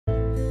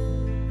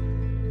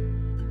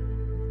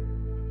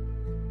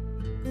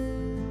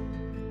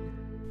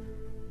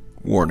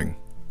Warning: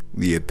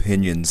 the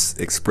opinions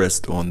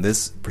expressed on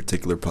this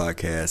particular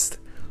podcast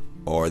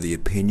are the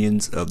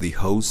opinions of the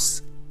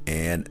hosts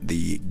and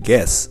the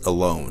guests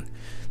alone.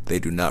 They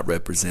do not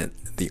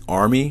represent the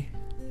Army,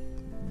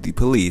 the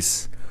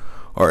police,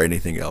 or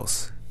anything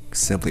else.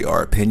 Simply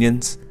our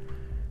opinions,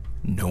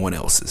 no one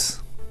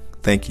else's.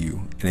 Thank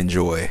you and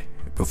enjoy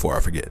before I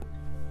forget.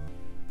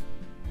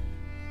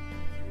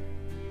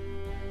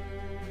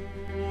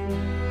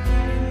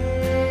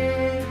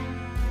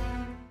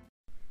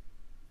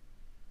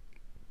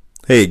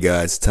 Hey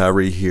guys,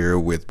 Tyree here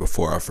with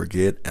Before I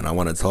Forget, and I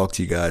want to talk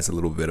to you guys a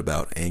little bit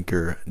about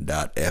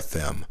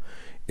Anchor.fm.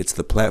 It's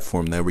the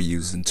platform that we're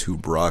using to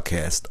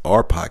broadcast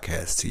our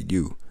podcast to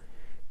you.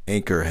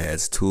 Anchor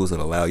has tools that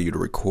allow you to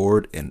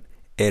record and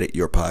edit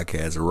your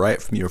podcast right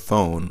from your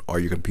phone or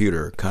your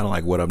computer, kind of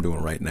like what I'm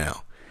doing right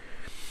now.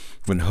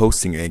 When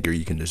hosting Anchor,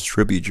 you can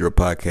distribute your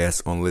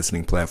podcast on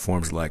listening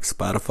platforms like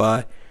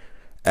Spotify,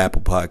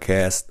 Apple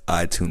Podcasts,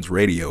 iTunes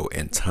Radio,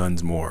 and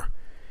tons more.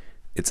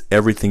 It's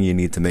everything you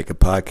need to make a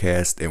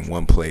podcast in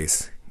one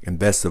place. And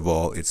best of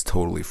all, it's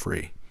totally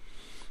free.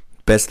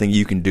 Best thing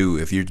you can do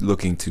if you're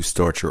looking to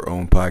start your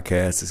own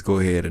podcast is go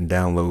ahead and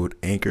download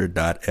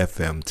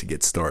Anchor.fm to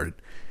get started.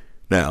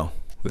 Now,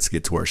 let's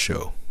get to our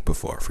show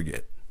before I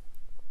forget.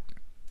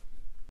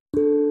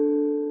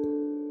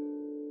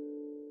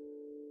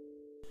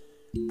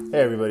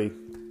 Hey everybody,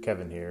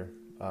 Kevin here.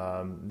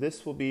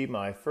 This will be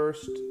my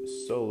first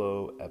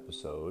solo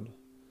episode.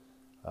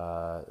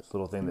 This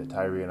little thing that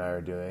Tyree and I are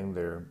doing.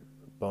 They're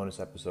bonus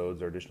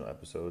episodes or additional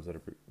episodes that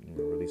are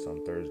released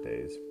on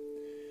Thursdays.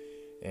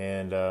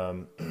 And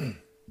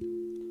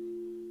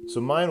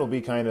so mine will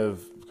be kind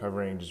of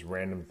covering just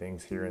random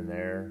things here and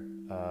there.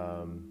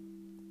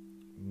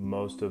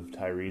 Most of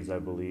Tyree's, I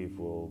believe,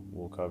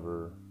 will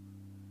cover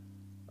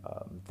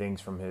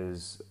things from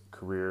his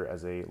career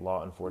as a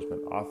law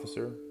enforcement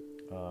officer,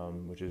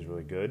 which is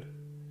really good.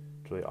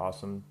 It's really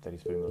awesome that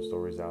he's putting those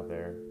stories out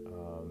there.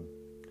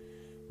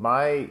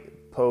 My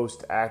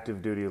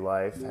post-active duty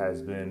life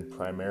has been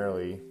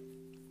primarily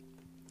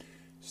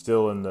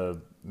still in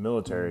the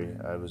military.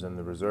 I was in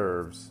the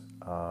reserves.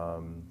 I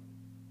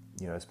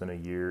spent a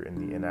year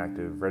in the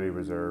inactive ready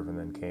reserve and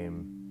then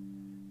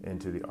came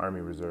into the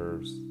Army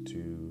reserves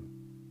to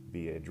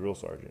be a drill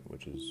sergeant,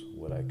 which is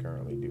what I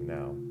currently do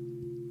now.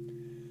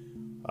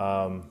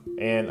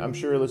 And I'm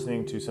sure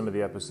listening to some of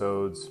the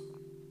episodes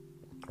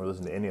or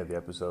listen to any of the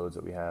episodes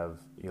that we have,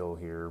 you'll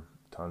hear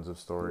tons of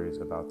stories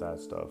about that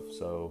stuff.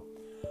 So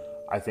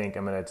I think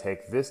I'm going to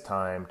take this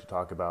time to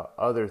talk about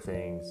other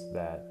things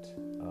that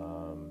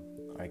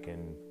I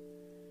can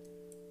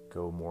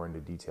go more into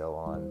detail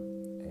on.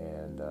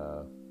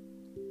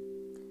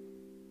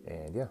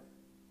 And yeah.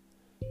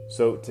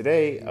 So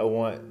today I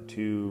want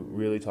to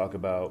really talk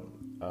about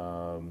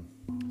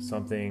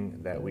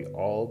something that we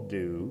all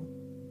do,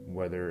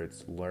 whether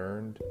it's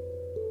learned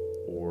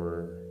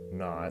or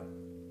not.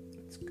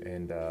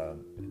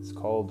 It's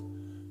called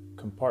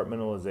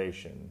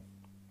compartmentalization.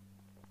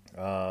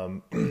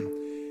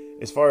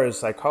 As far as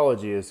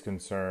psychology is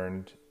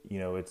concerned,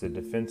 it's a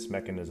defense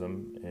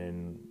mechanism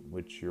in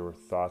which your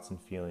thoughts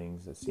and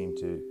feelings that seem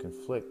to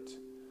conflict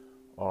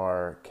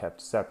are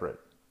kept separate.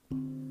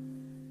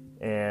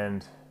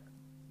 And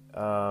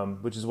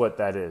which is what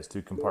that is.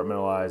 To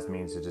compartmentalize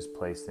means to just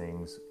place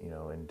things,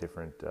 in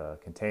different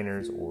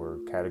containers or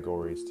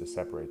categories to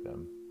separate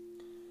them.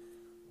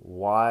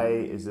 Why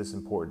is this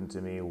important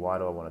to me? Why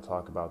do I want to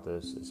talk about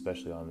this,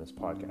 especially on this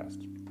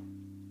podcast?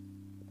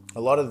 A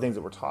lot of the things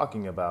that we're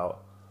talking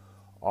about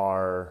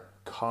are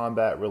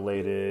combat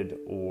related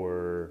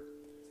or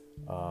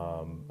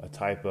a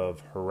type of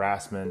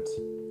harassment,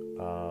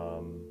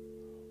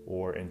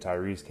 or in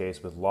Tyree's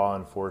case with law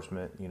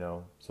enforcement,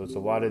 So it's a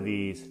lot of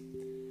these,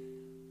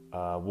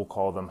 we'll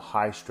call them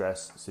high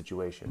stress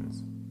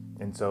situations.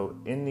 And so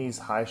in these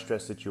high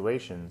stress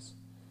situations,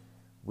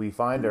 we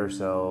find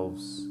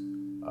ourselves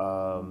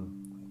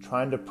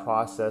trying to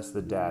process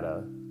the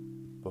data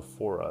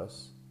before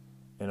us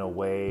in a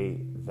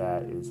way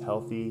that is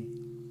healthy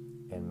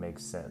and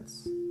makes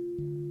sense.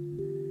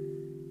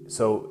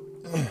 So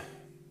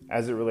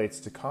as it relates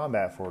to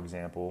combat, for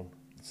example,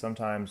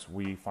 sometimes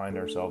we find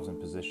ourselves in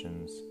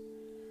positions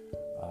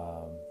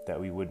that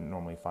we wouldn't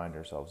normally find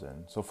ourselves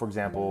in. So for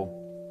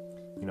example,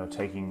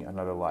 taking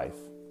another life.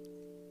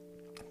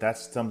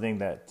 That's something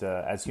that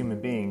as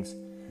human beings,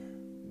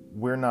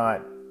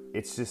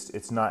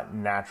 it's not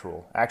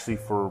natural. Actually,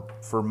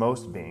 for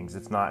most beings,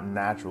 it's not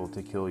natural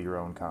to kill your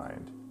own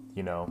kind.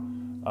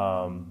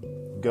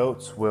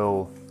 Goats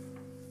will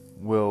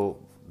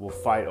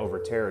fight over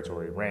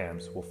territory.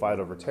 Rams will fight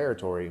over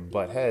territory,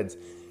 butt heads,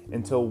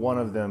 until one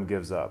of them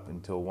gives up,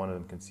 until one of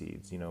them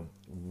concedes.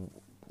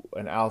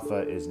 An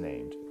alpha is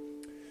named.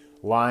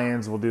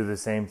 Lions will do the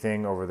same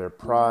thing over their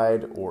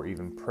pride or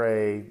even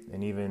prey,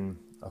 and even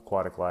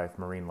aquatic life,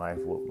 marine life,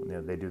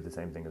 they do the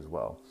same thing as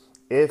well.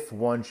 If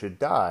one should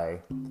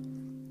die,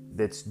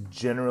 that's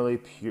generally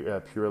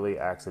purely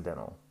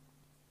accidental.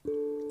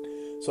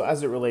 So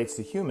as it relates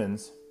to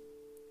humans,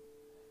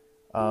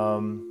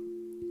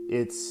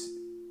 it's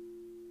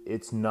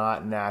it's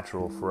not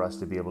natural for us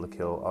to be able to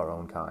kill our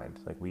own kind.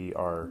 Like, we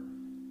are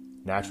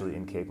naturally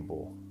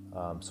incapable.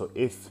 So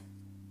if,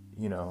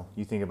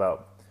 you think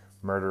about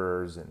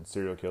murderers and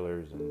serial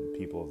killers and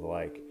people of the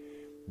like,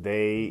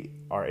 they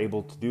are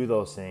able to do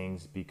those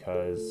things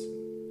because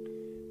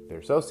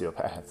they're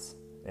sociopaths,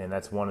 and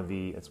that's one of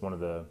the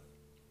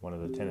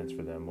tenets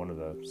for them, one of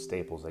the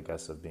staples, I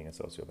guess, of being a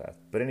sociopath.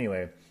 But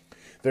anyway,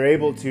 they're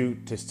able to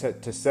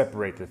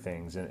separate the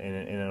things, and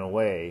in a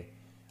way,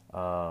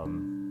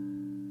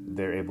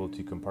 they're able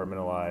to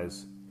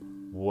compartmentalize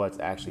what's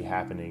actually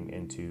happening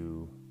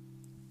into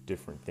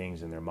different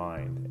things in their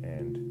mind,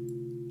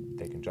 and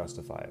they can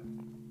justify it.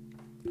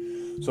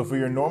 So for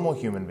your normal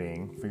human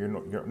being, for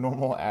your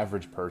normal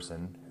average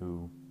person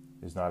who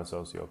is not a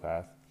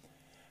sociopath,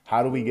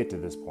 how do we get to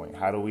this point?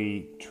 How do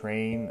we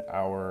train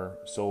our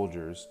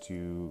soldiers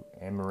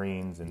and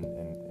Marines and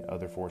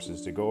other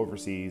forces to go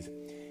overseas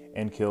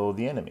and kill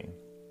the enemy?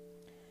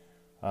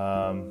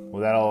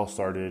 Well, that all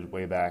started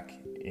way back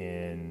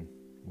in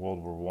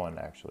World War I,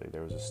 actually.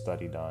 There was a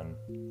study done,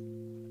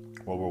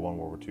 World War I, World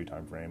War II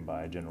time frame,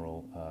 by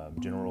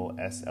General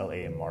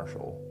S.L.A.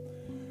 Marshall,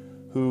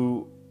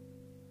 who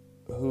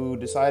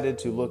decided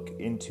to look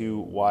into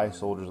why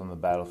soldiers on the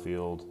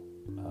battlefield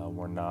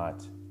were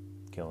not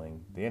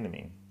killing the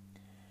enemy.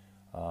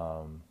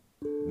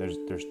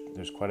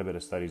 There's quite a bit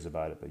of studies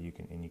about it, but you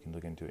can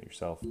look into it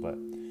yourself. But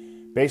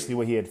basically,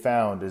 what he had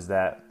found is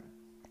that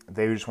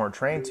they just weren't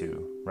trained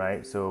to,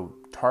 right? So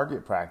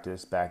target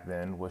practice back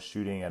then was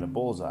shooting at a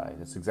bullseye.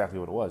 That's exactly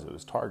what it was. It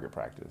was target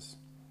practice.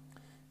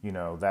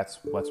 That's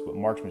what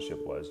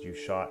marksmanship was. You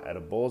shot at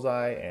a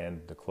bullseye,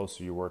 and the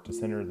closer you were to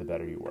center, the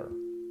better you were.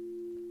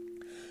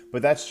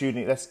 But that's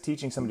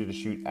teaching somebody to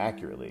shoot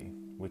accurately,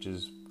 which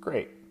is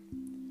great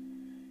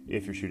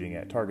if you're shooting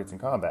at targets in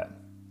combat.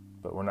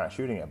 But we're not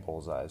shooting at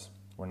bullseyes.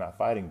 We're not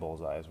fighting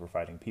bullseyes. We're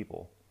fighting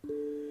people.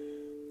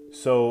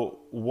 So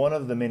one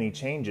of the many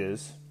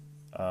changes,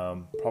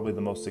 probably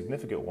the most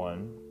significant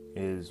one,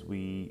 is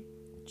we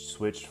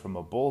switched from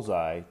a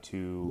bullseye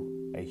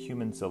to a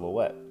human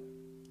silhouette.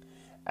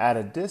 At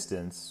a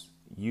distance,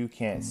 you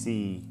can't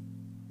see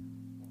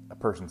a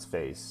person's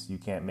face. You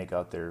can't make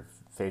out their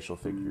facial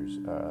features,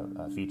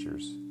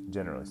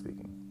 generally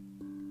speaking.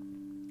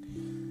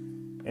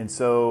 And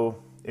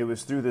so it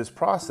was through this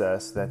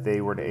process that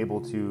they were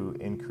able to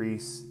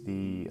increase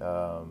the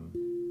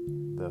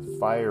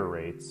fire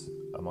rates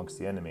amongst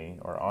the enemy,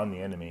 or on the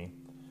enemy,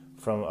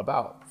 from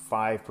about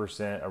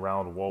 5%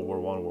 around World War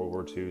I, World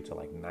War II, to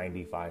like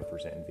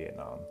 95% in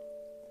Vietnam.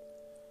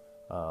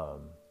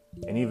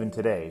 And even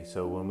today,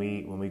 so when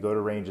we go to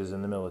ranges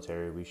in the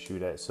military, we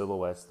shoot at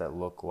silhouettes that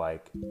look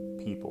like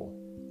people.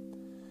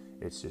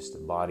 It's just a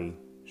body,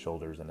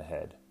 shoulders, and a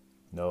head.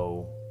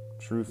 No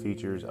true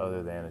features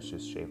other than it's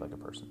just shaped like a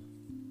person.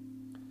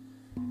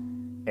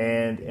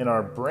 And in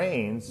our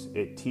brains,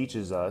 it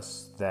teaches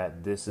us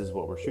that this is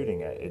what we're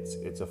shooting at.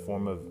 It's a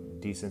form of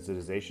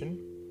desensitization,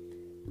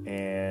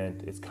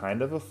 and it's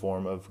kind of a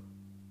form of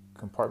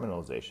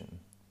compartmentalization,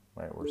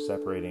 right? We're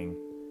separating.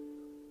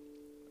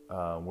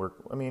 We're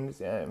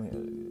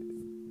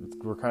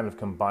kind of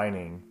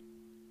combining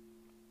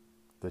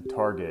the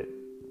target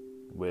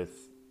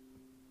with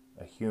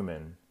a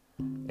human,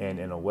 and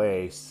in a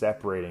way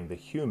separating the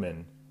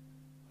human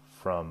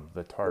from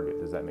the target.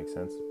 Does that make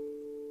sense?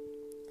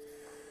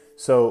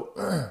 So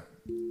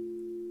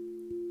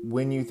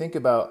when you think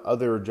about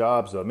other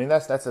jobs, though,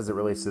 that's as it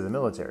relates to the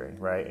military,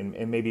 right?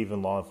 And maybe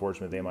even law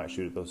enforcement, they might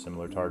shoot at those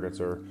similar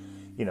targets, or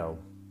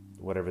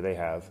whatever they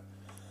have.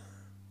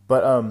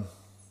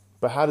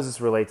 But how does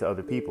this relate to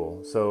other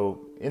people?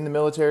 So in the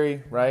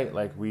military, right,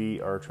 like,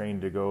 we are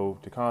trained to go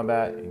to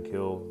combat and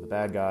kill the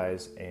bad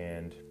guys,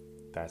 and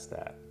that's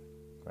that,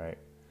 right?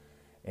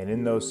 And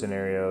in those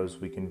scenarios,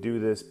 we can do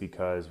this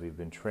because we've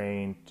been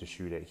trained to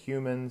shoot at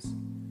humans,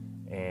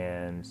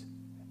 and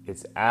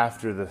it's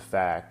after the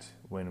fact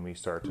when we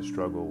start to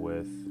struggle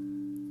with,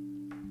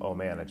 oh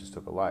man, I just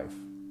took a life.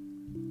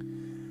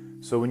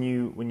 So when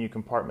you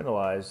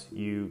compartmentalize,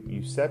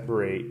 you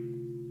separate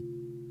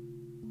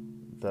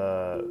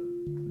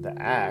the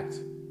act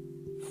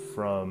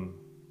from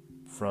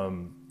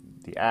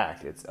the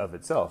act of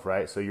itself,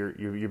 right? So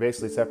you're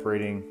basically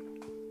separating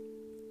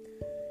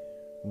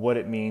what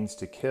it means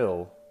to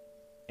kill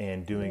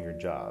and doing your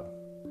job,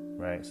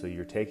 right? So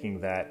you're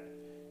taking that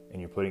and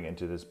you're putting it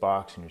into this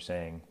box, and you're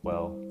saying,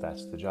 well,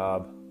 that's the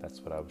job.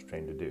 That's what I was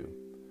trained to do.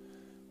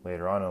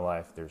 Later on in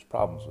life, there's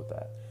problems with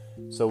that.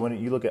 So when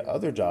you look at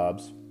other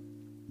jobs,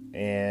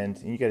 and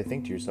you got to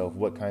think to yourself,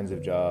 what kinds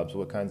of jobs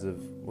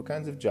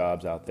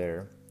out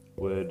there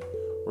would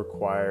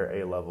require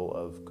a level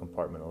of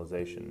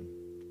compartmentalization?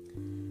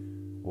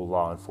 Well,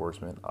 law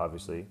enforcement,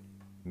 obviously,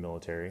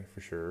 military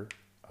for sure,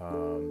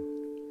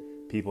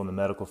 people in the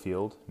medical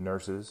field,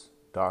 nurses,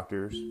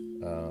 doctors,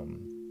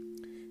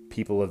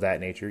 people of that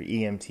nature,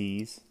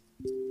 EMTs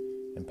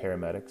and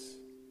paramedics,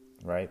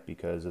 right?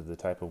 Because of the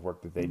type of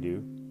work that they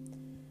do.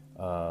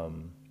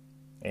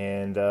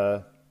 And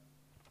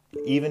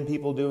even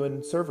people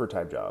doing server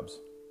type jobs.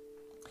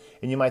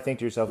 And you might think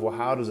to yourself, well,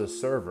 how does a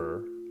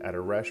server at a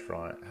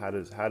restaurant, how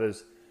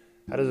does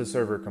a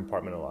server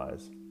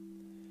compartmentalize?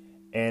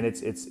 And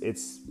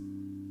it's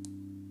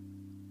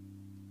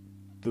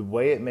the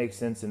way it makes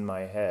sense in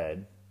my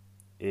head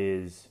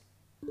is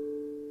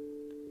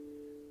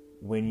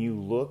when you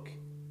look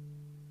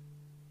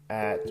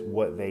at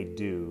what they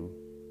do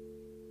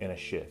in a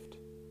shift,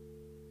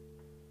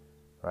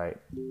 right?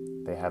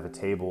 They have a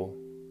table.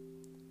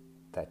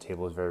 That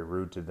table is very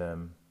rude to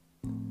them,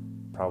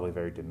 probably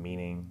very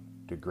demeaning,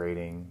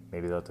 degrading.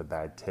 Maybe that's a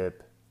bad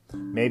tip.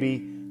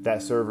 Maybe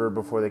that server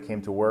before they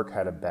came to work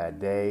had a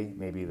bad day.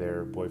 Maybe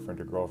their boyfriend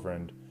or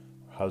girlfriend,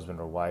 husband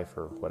or wife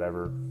or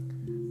whatever,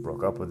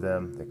 broke up with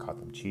them. They caught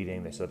them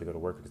cheating. They still have to go to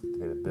work to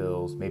pay the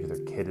bills. Maybe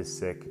their kid is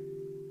sick.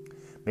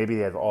 Maybe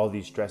they have all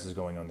these stresses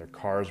going on. Their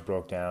cars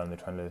broke down. They're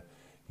trying to,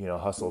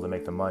 hustle to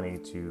make the money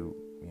to,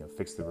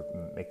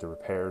 make the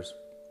repairs.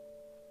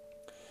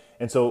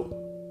 And so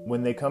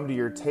when they come to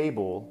your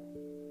table,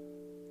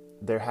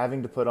 they're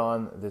having to put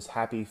on this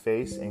happy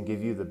face and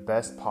give you the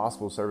best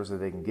possible service that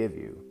they can give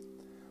you.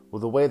 Well,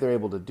 the way they're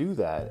able to do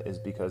that is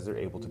because they're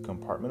able to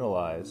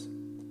compartmentalize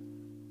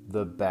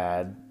the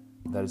bad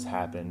that has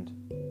happened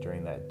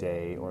during that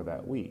day or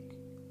that week.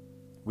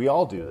 We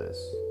all do this,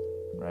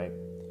 right?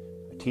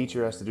 A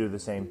teacher has to do the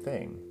same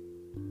thing.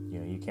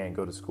 You can't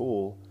go to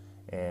school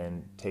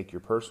and take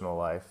your personal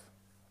life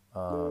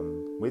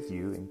with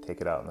you and take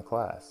it out in the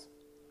class.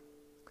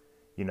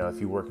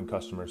 If you work in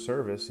customer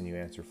service and you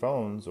answer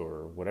phones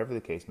or whatever the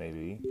case may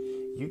be,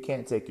 you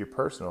can't take your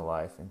personal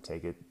life and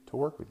take it to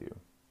work with you.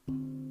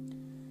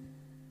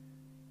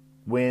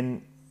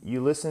 When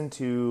you listen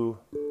to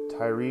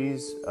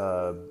Tyree's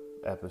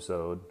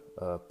episode,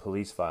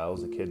 Police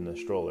Files, The Kid in the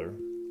Stroller,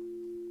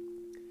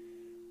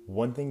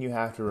 one thing you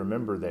have to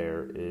remember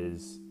there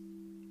is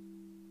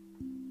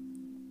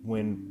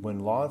when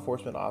law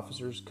enforcement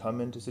officers come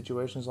into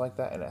situations like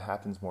that, and it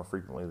happens more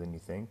frequently than you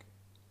think,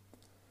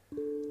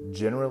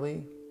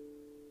 generally,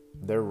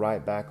 they're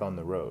right back on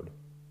the road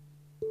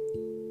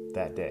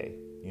that day,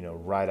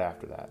 right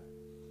after that.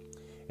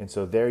 And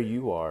so there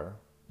you are,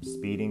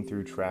 speeding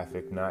through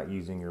traffic, not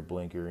using your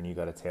blinker, and you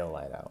got a tail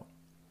light out.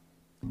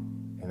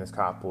 And this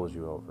cop pulls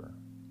you over.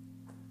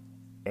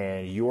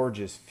 And you're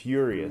just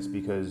furious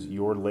because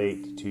you're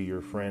late to your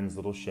friend's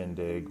little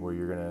shindig where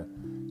you're going to,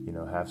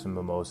 have some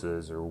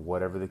mimosas or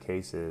whatever the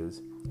case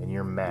is. And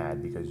you're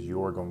mad because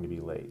you're going to be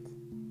late.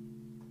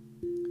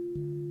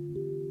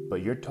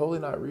 But you're totally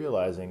not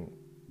realizing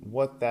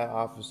what that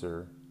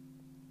officer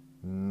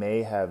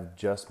may have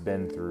just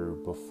been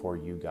through before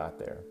you got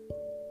there,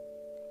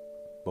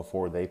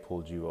 before they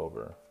pulled you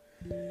over.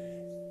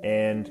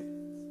 And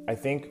I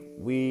think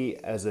we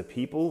as a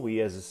people,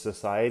 we as a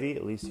society,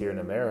 at least here in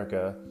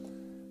America,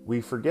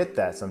 we forget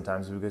that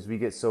sometimes because we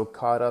get so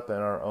caught up in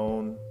our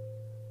own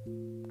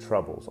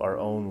troubles, our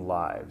own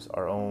lives,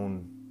 our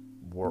own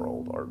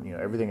world, or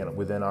everything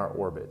within our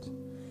orbit.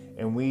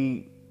 And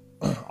we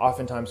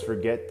oftentimes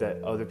forget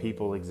that other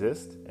people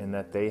exist and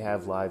that they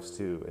have lives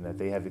too and that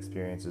they have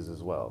experiences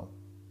as well.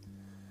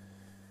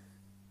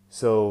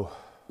 So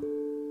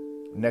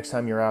next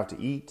time you're out to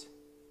eat,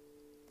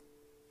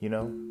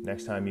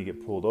 next time you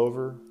get pulled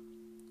over,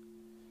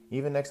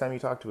 even next time you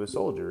talk to a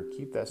soldier,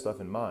 keep that stuff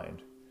in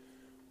mind.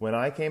 When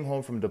I came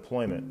home from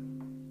deployment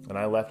and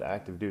I left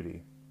active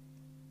duty,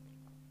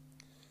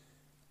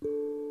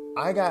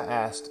 I got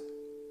asked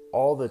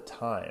all the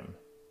time,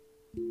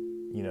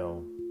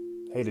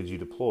 hey, did you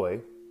deploy?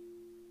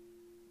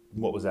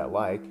 What was that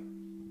like?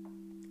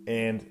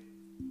 And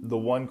the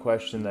one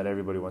question that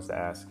everybody wants to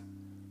ask,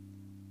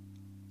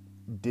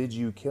 did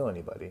you kill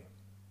anybody?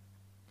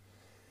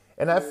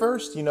 And at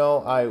first,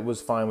 I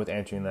was fine with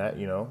answering that.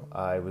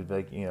 I would be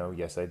like,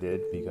 yes, I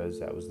did, because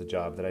that was the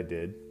job that I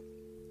did.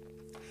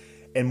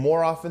 And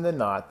more often than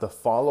not, the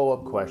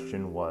follow-up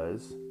question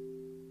was,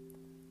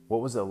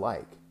 what was it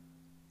like?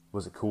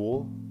 Was it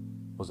cool?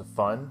 Was it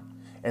fun?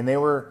 And they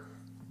were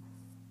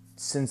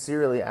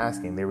sincerely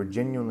asking. They were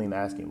genuinely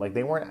asking. Like,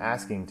 they weren't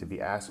asking to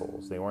be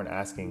assholes. They weren't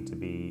asking to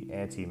be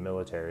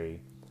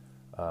anti-military.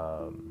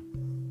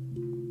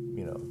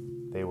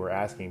 They were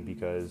asking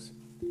because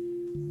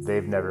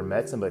they've never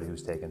met somebody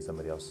who's taken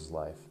somebody else's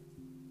life.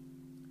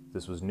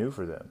 This was new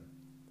for them.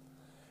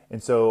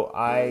 And so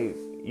I,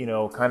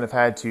 kind of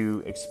had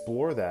to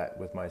explore that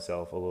with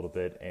myself a little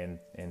bit and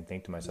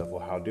think to myself,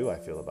 well, how do I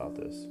feel about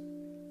this?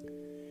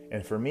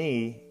 And for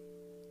me,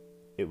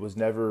 it was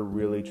never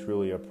really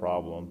truly a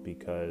problem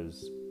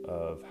because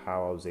of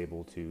how I was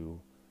able to,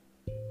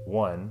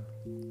 one,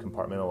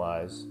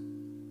 compartmentalize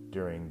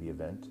during the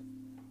event,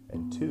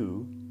 and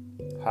two,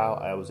 how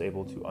I was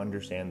able to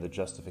understand the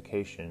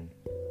justification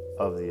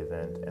of the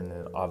event. And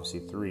then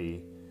obviously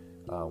three,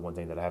 one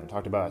thing that I haven't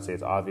talked about, I'd say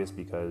it's obvious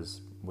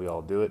because we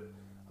all do it,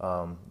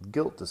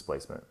 guilt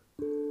displacement.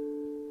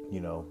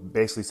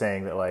 Basically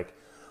saying that like,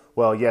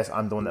 well, yes,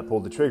 I'm the one that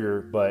pulled the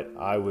trigger, but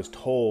I was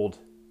told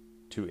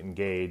to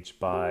engage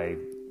by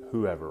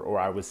whoever, or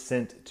I was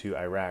sent to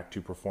Iraq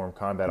to perform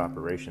combat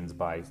operations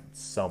by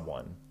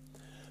someone.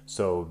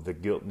 So the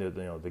guilt,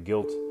 the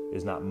guilt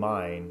is not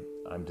mine.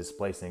 I'm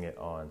displacing it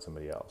on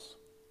somebody else.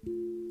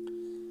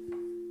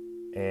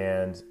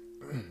 And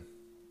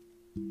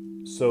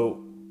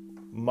so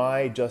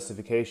my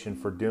justification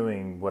for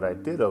doing what I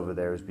did over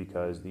there is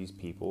because these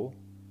people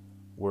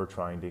were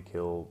trying to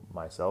kill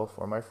myself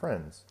or my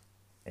friends.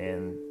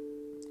 And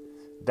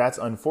that's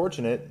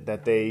unfortunate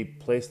that they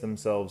placed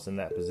themselves in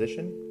that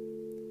position,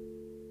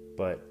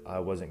 but I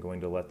wasn't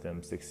going to let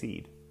them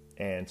succeed.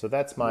 And so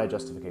that's my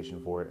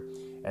justification for it.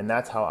 And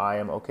that's how I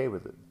am okay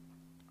with it.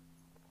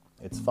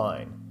 It's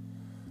fine.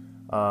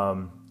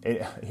 A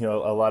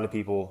lot of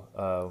people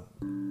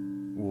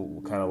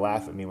will kind of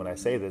laugh at me when I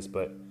say this,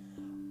 but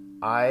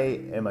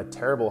I am a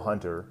terrible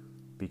hunter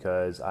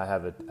because I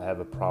have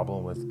a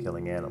problem with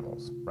killing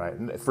animals, right?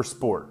 And for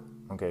sport,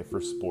 okay,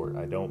 for sport.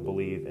 I don't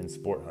believe in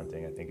sport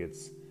hunting. I think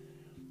it's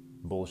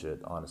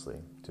bullshit, honestly,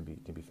 to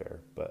be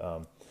fair.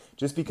 But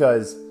just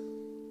because,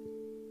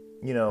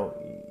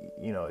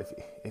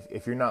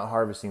 if you're not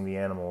harvesting the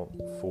animal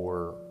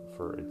for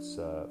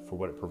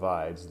what it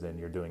provides, then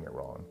you're doing it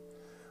wrong.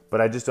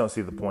 But I just don't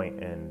see the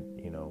point in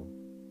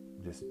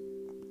just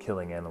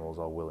killing animals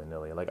all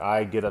willy-nilly. Like,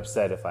 I get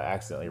upset if I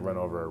accidentally run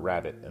over a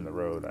rabbit in the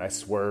road. I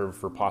swerve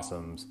for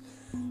possums,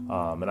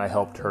 and I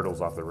help turtles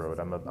off the road.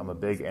 I'm a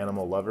big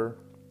animal lover,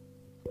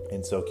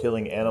 and so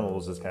killing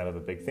animals is kind of a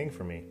big thing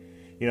for me.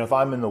 If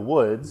I'm in the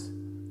woods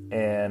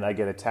and I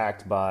get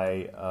attacked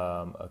by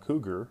a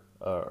cougar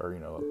or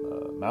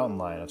a mountain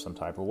lion of some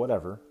type or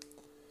whatever,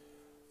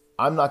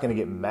 I'm not going to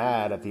get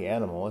mad at the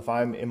animal. If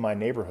I'm in my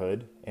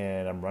neighborhood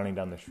and I'm running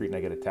down the street and I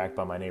get attacked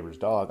by my neighbor's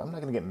dog, I'm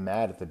not going to get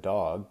mad at the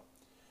dog.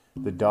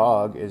 The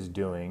dog is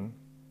doing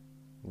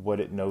what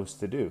it knows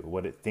to do,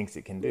 what it thinks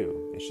it can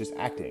do. It's just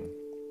acting.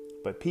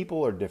 But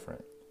people are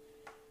different.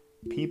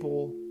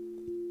 People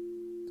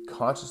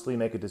consciously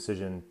make a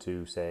decision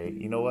to say,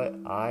 you know what,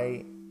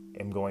 I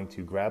am going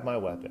to grab my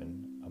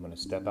weapon, I'm going to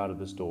step out of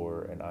this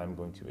door, and I'm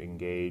going to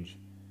engage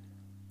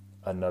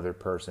another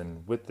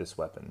person with this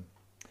weapon.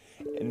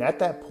 And at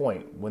that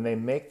point, when they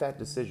make that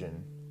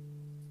decision,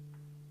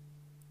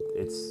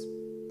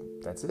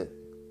 that's it.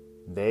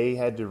 They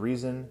had to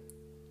reason,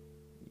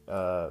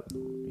 had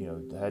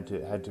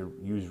to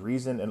use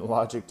reason and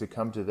logic to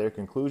come to their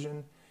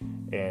conclusion,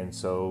 and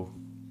so,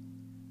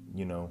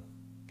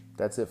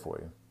 that's it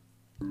for you.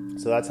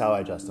 So that's how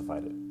I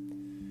justified it.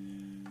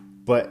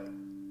 But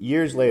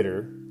years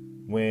later,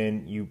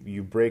 when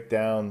you break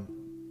down,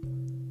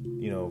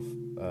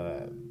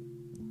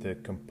 the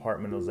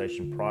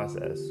compartmentalization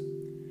process,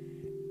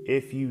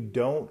 if you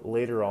don't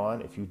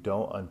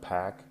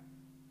unpack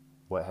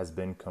what has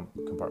been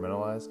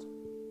compartmentalized,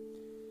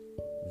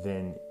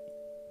 then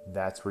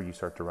that's where you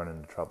start to run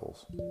into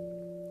troubles.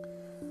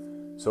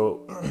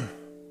 So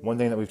one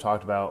thing that we've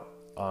talked about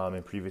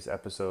in previous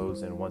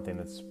episodes, and one thing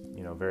that's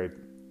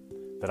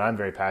that I'm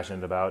very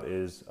passionate about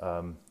is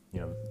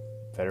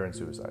veteran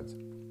suicides.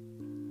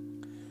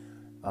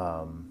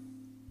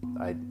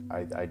 I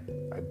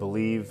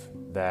believe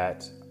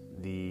that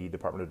the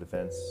Department of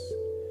Defense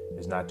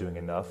is not doing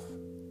enough.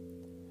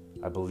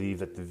 I believe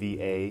that the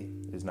VA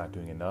is not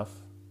doing enough.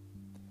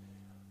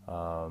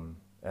 And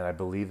I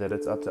believe that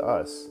it's up to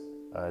us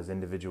as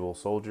individual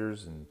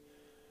soldiers and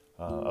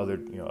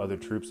other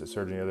troops that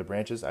serve in the other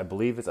branches. I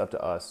believe it's up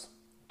to us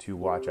to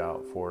watch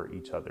out for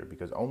each other,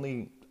 because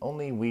only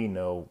we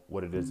know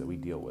what it is that we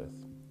deal with.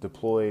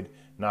 Deployed,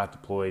 not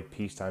deployed,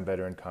 peacetime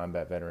veteran,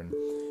 combat veteran.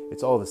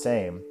 It's all the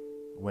same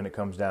when it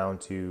comes down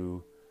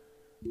to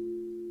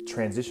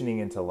transitioning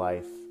into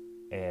life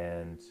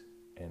and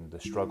the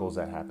struggles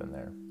that happen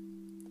there.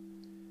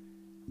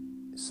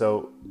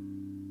 So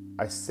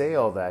I say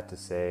all that to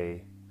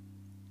say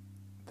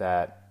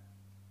that,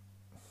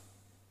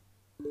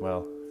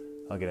 well,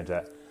 I'll get into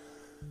that.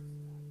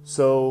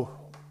 So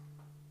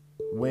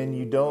when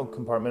you don't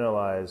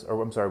compartmentalize,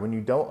 when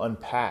you don't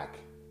unpack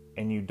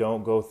and you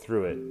don't go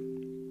through it,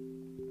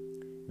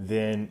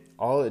 then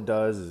all it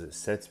does is it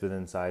sits within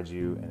inside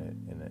you,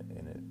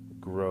 and it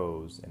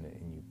grows, and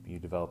you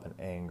develop an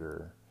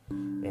anger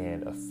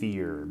and a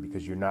fear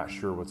because you're not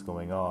sure what's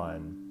going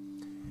on.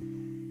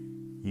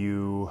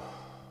 You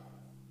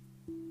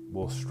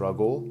will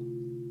struggle,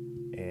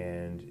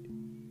 and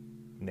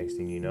next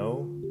thing you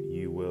know,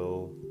 you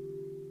will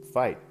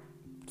fight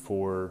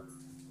for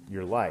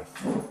your life.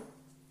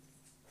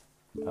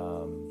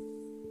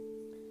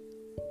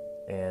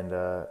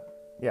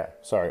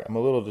 Sorry, I'm a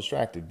little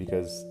distracted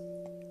because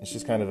it's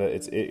just kind of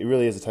it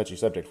really is a touchy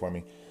subject for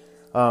me.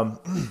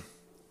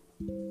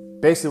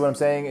 Basically what I'm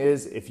saying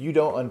is, if you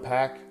don't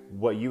unpack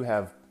what you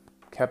have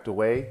kept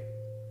away,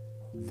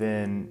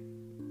 then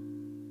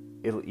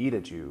it'll eat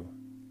at you,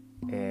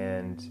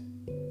 and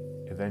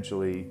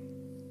eventually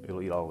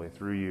it'll eat all the way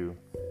through you,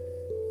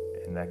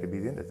 and that could be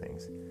the end of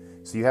things.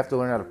 So you have to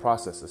learn how to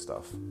process this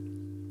stuff.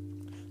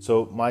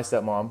 So my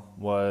stepmom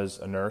was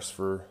a nurse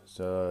for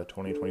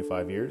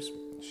 25 years.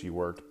 She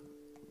worked,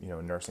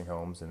 in nursing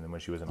homes, and then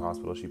when she was in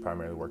hospital, she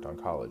primarily worked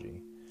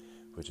oncology,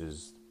 which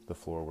is the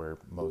floor where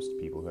most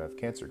people who have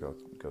cancer go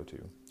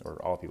to,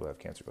 or all people who have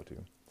cancer go to.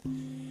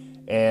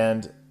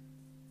 And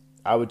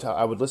I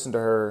would listen to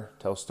her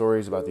tell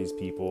stories about these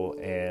people,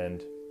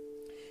 and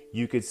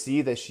you could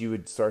see that she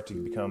would start to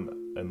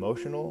become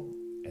emotional,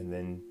 and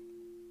then,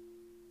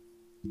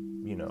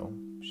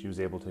 she was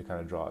able to kind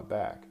of draw it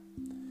back.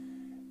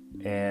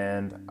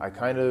 And I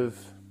kind of,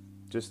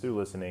 just through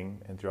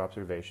listening and through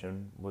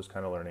observation, was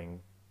kind of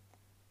learning,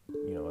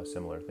 a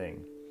similar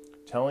thing.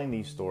 Telling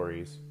these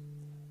stories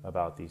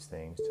about these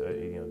things,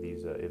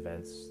 these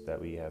events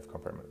that we have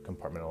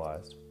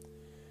compartmentalized,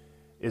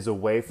 is a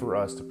way for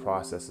us to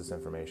process this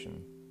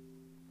information.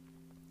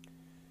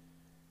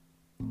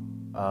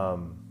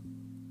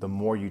 The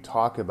more you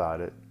talk about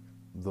it,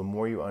 the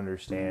more you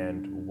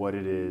understand what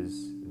it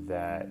is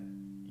that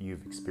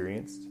you've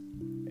experienced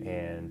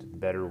and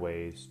better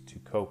ways to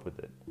cope with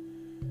it.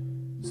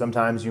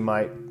 Sometimes you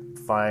might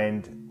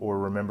find or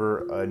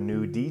remember a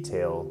new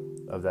detail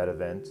of that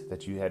event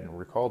that you hadn't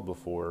recalled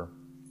before,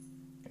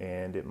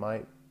 and it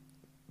might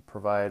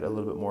provide a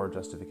little bit more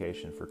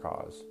justification for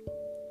cause.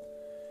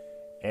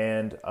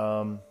 And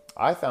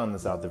I found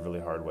this out the really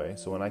hard way.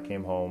 So when I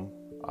came home,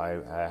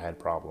 I had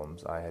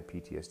problems. I had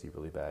PTSD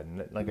really bad.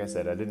 And like I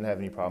said, I didn't have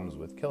any problems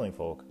with killing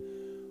folk,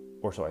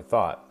 or so I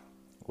thought.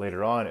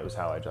 Later on, it was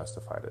how I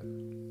justified it,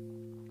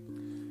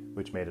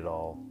 which made it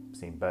all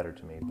seem better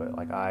to me. But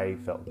I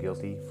felt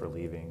guilty for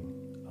leaving.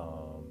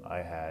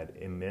 I had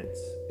immense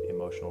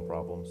emotional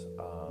problems.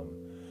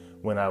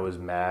 When I was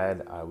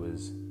mad, I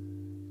was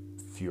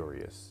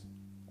furious.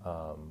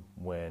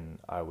 When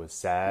I was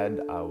sad,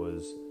 I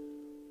was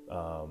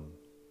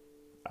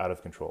out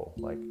of control,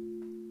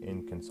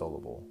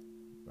 inconsolable,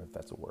 if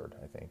that's a word,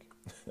 I think.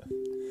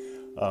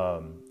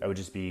 I would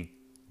just be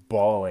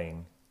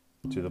bawling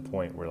to the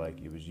point where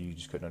you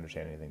just couldn't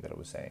understand anything that I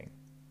was saying.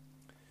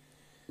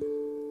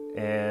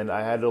 And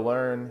I had to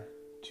learn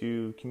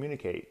to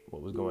communicate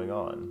what was going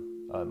on.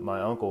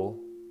 My uncle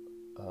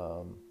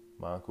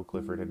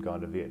Clifford had gone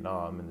to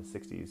Vietnam in the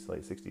 60s,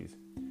 late 60s.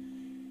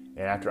 And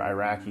after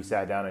Iraq, he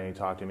sat down and he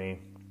talked to me,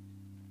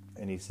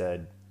 and he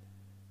said,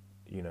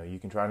 you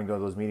can try to go to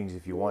those meetings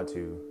if you want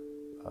to,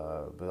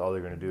 but all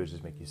they're going to do is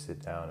just make you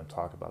sit down and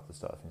talk about the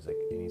stuff. And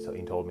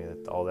he told me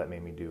that all that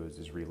made me do is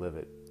just relive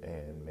it,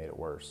 and made it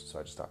worse. So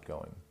I just stopped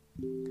going.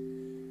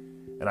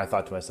 And I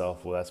thought to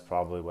myself, well, that's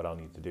probably what I'll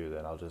need to do.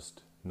 Then I'll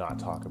just not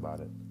talk about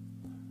it.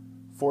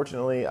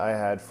 Fortunately, I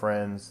had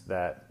friends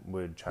that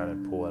would try to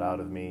pull it out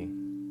of me,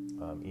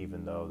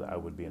 even though I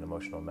would be an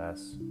emotional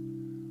mess.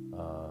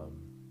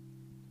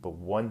 But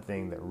one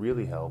thing that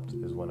really helped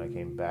is when I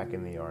came back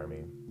in the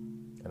Army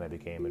and I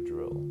became a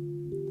drill.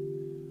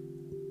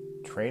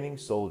 Training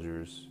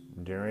soldiers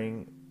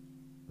during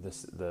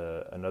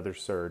another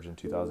surge in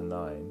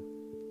 2009,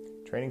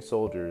 training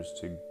soldiers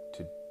to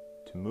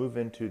move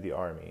into the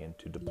Army and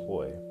to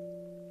deploy,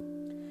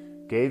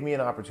 gave me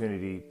an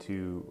opportunity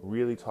to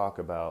really talk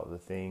about the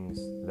things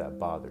that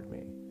bothered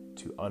me,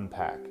 to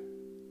unpack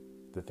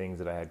the things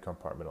that I had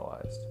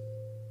compartmentalized.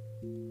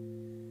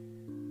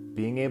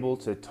 Being able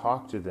to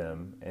talk to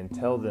them and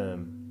tell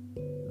them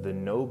the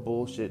no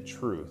bullshit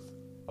truth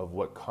of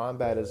what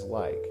combat is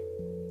like,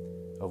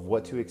 of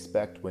what to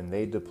expect when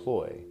they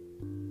deploy.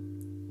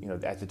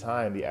 At the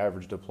time, the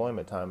average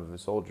deployment time of a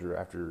soldier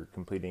after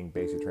completing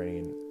basic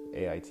training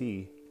in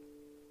AIT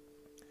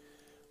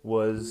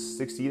was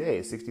 60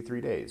 days,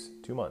 63 days,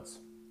 2 months.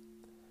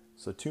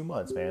 So 2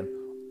 months, man.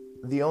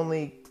 The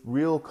only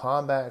real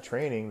combat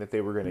training that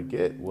they were going to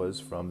get was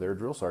from their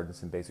drill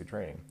sergeants in basic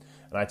training.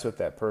 And I took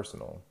that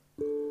personal.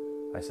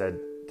 I said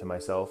to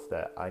myself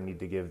that I need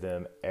to give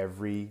them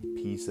every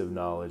piece of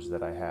knowledge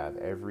that I have.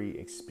 Every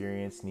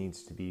experience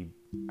needs to be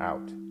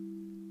out.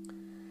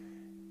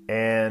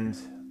 And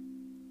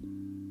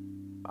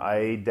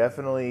I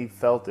definitely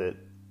felt it.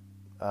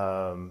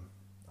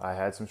 I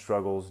had some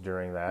struggles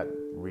during that,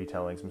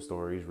 retelling some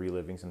stories,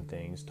 reliving some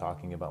things,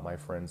 talking about my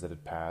friends that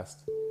had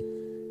passed,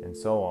 and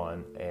so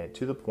on, and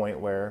to the point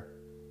where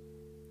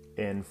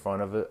in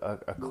front of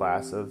a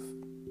class of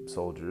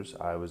soldiers,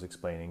 I was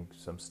explaining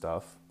some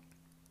stuff,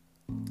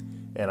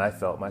 and I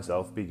felt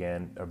myself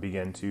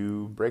begin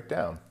to break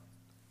down.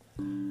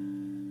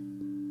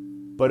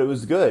 But it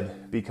was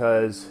good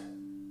because,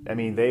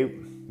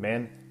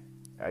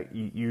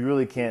 you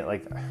really can't,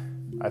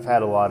 I've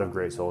had a lot of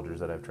great soldiers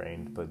that I've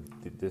trained, but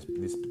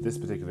this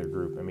particular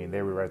group,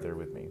 they were right there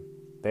with me.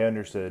 They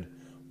understood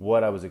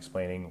what I was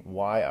explaining,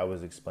 why I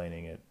was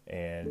explaining it,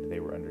 and they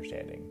were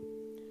understanding.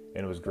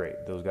 And it was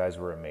great. Those guys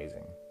were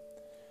amazing.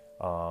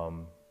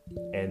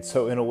 And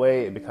so in a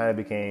way, it kind of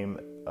became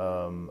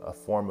a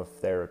form of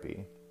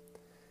therapy.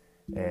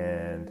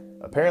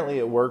 And apparently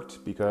it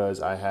worked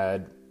because I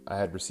had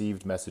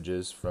received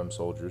messages from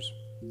soldiers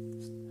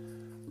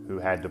who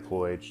had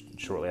deployed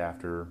shortly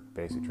after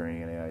basic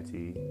training in AIT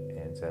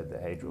and said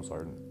that, hey, drill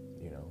sergeant,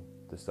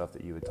 the stuff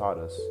that you had taught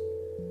us,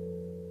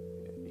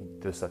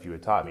 the stuff you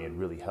had taught me, it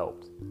really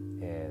helped.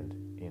 And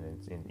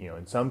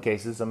in some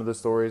cases, some of the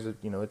stories, it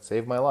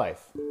saved my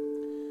life.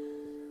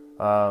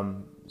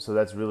 So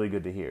that's really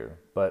good to hear.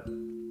 But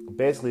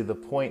basically the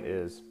point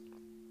is,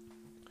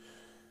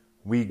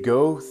 we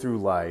go through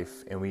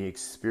life and we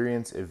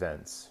experience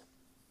events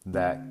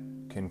that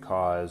can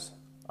cause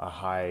a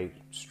high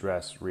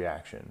stress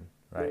reaction,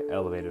 right?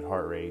 Elevated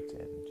heart rate,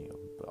 and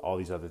all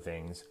these other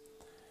things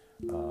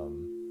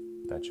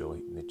that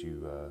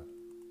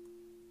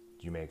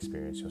you may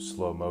experience.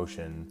 Slow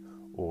motion,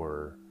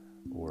 or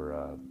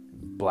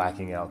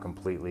blacking out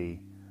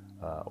completely,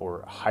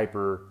 or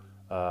hyper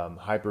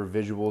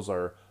visuals,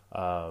 or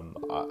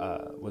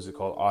what's it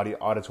called,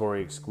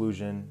 auditory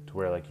exclusion, to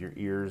where like your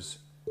ears,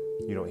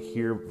 you don't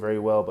hear very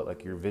well, but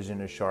like your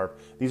vision is sharp.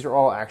 These are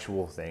all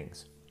actual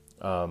things.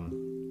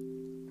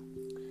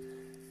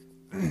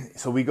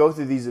 So we go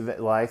through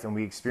life, and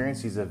we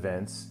experience these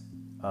events,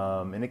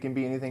 and it can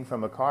be anything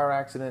from a car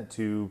accident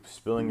to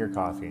spilling your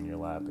coffee in your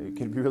lap. It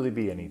could really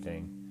be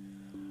anything.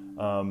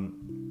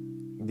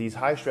 These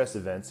high stress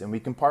events, and we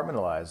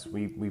compartmentalize.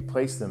 We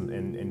place them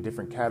in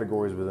different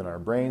categories within our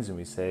brains, and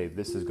we say,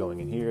 this is going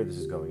in here, this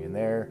is going in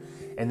there.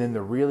 And then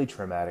the really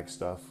traumatic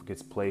stuff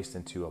gets placed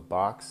into a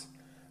box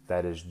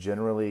that is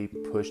generally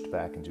pushed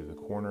back into the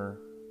corner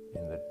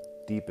in the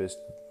deepest,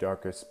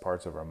 darkest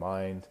parts of our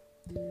mind,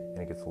 and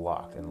it gets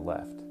locked and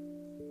left.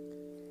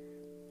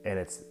 And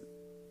it's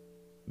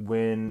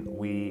when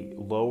we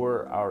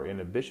lower our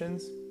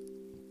inhibitions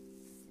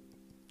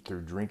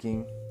through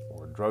drinking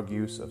or drug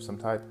use of some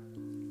type,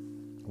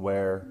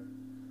 where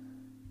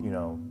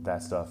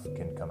that stuff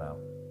can come out.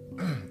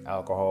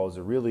 Alcohol is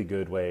a really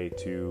good way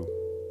to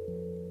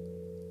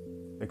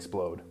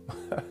explode,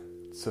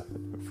 so,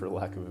 for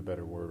lack of a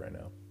better word right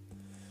now.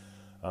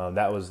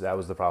 That was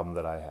the problem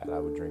that I had. I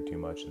would drink too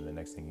much, and the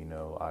next thing you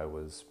know, I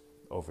was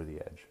over the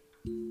edge.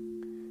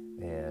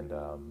 And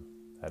I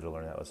had to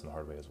learn that lesson the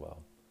hard way as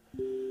well.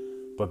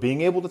 But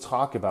being able to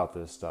talk about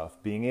this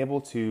stuff, being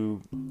able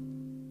to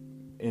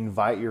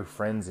invite your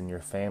friends and your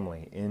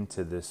family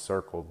into this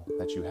circle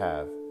that you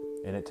have,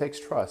 and it takes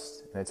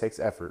trust and it takes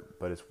effort,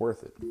 but it's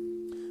worth it.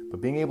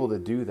 But being able to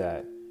do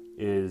that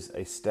is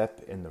a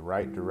step in the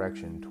right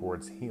direction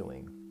towards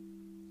healing.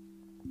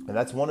 And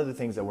that's one of the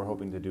things that we're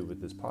hoping to do with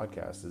this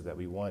podcast, is that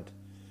we want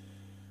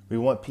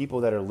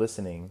people that are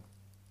listening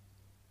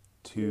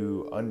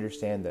to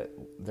understand that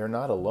they're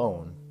not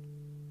alone.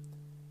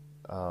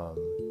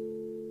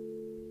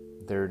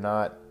 They're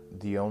not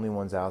the only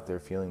ones out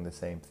there feeling the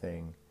same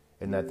thing,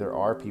 and that there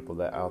are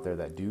people out there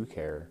that do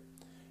care.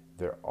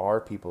 There are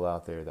people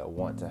out there that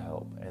want to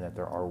help, and that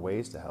there are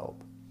ways to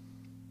help.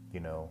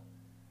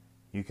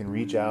 You can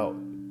reach out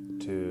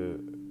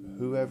to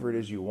whoever it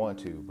is you want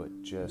to,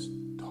 but just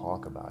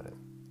talk about it.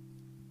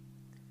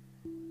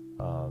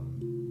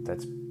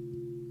 That's,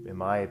 in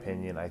my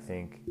opinion, I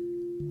think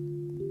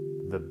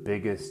the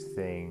biggest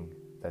thing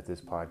that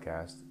this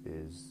podcast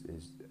is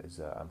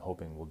I'm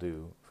hoping will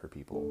do for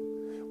people.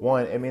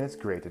 One, I mean, it's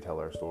great to tell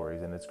our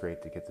stories, and it's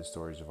great to get the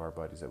stories of our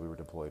buddies that we were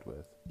deployed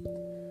with.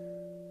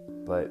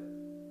 But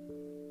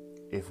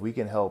if we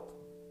can help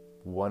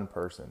one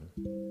person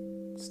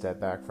step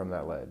back from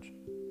that ledge,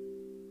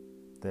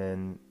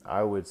 then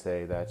I would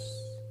say that's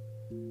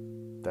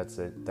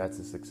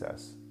a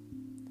success.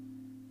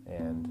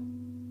 And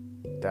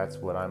that's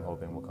what I'm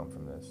hoping will come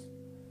from this.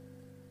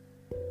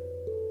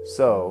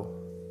 So,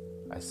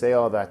 I say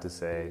all that to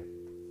say,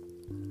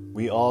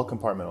 we all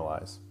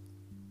compartmentalize.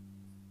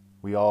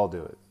 We all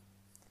do it.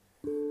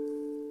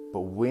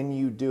 But when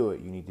you do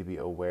it, you need to be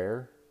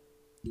aware,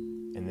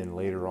 and then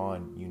later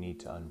on, you need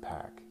to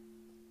unpack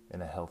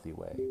in a healthy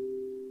way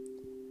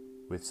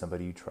with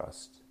somebody you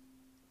trust.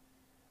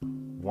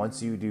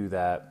 Once you do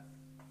that,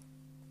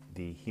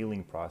 the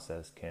healing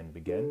process can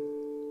begin,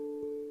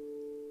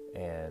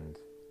 and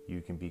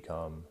you can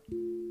become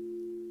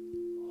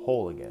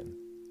whole again.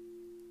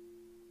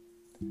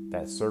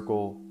 That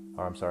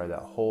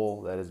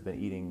hole that has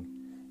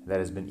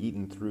been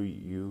eaten through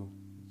you,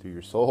 through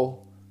your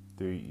soul,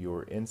 through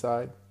your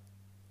inside,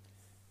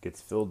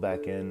 gets filled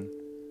back in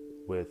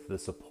with the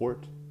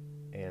support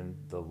and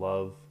the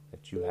love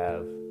that you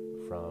have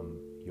from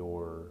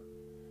your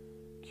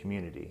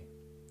community,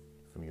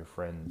 from your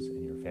friends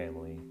and your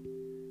family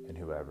and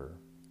whoever.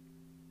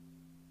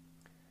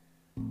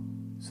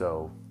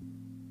 So,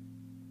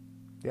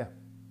 yeah,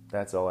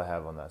 that's all I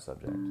have on that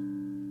subject.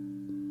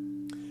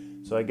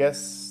 So I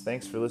guess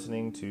thanks for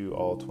listening to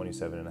all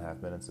 27 and a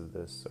half minutes of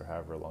this, or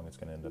however long it's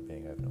going to end up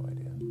being. I have no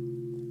idea.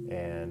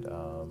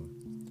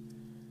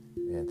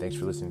 And thanks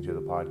for listening to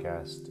the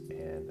podcast.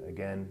 And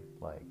again,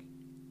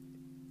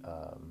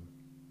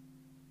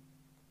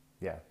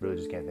 really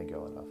just can't thank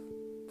y'all enough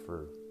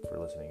for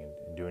listening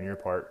and doing your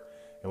part.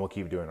 And we'll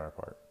keep doing our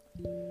part.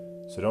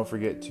 So don't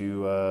forget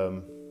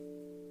to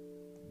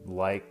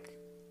like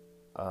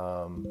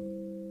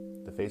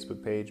the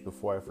Facebook page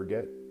before I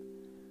forget.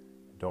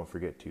 Don't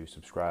forget to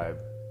subscribe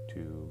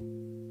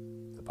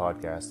to the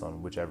podcast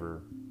on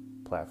whichever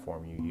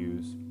platform you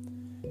use.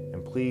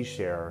 And please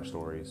share our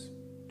stories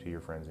to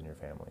your friends and your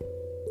family.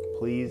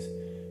 Please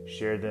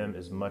share them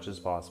as much as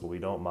possible. We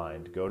don't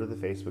mind. Go to the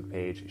Facebook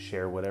page,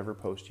 share whatever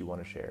post you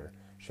want to share.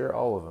 Share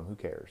all of them. Who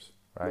cares,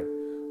 right?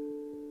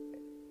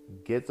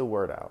 Get the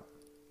word out,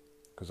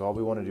 because all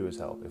we want to do is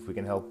help. If we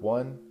can help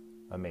one,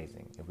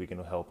 amazing. If we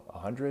can help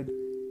 100,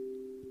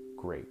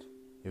 great.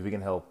 If we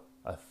can help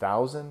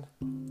 1,000,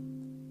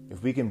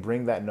 if we can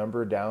bring that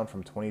number down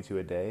from 22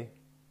 a day,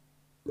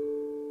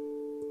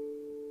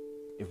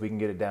 if we can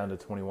get it down to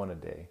 21 a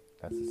day,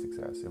 that's a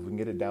success. If we can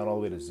get it down all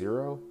the way to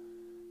 0,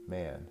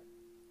 man,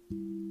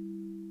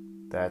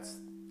 that's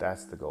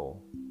the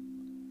goal.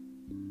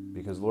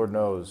 Because Lord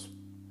knows,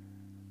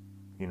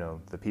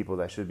 the people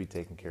that should be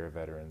taking care of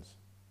veterans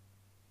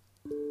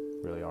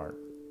really aren't.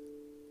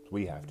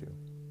 We have to.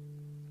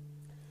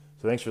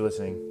 So thanks for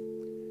listening.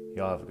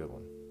 Y'all have a good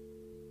one.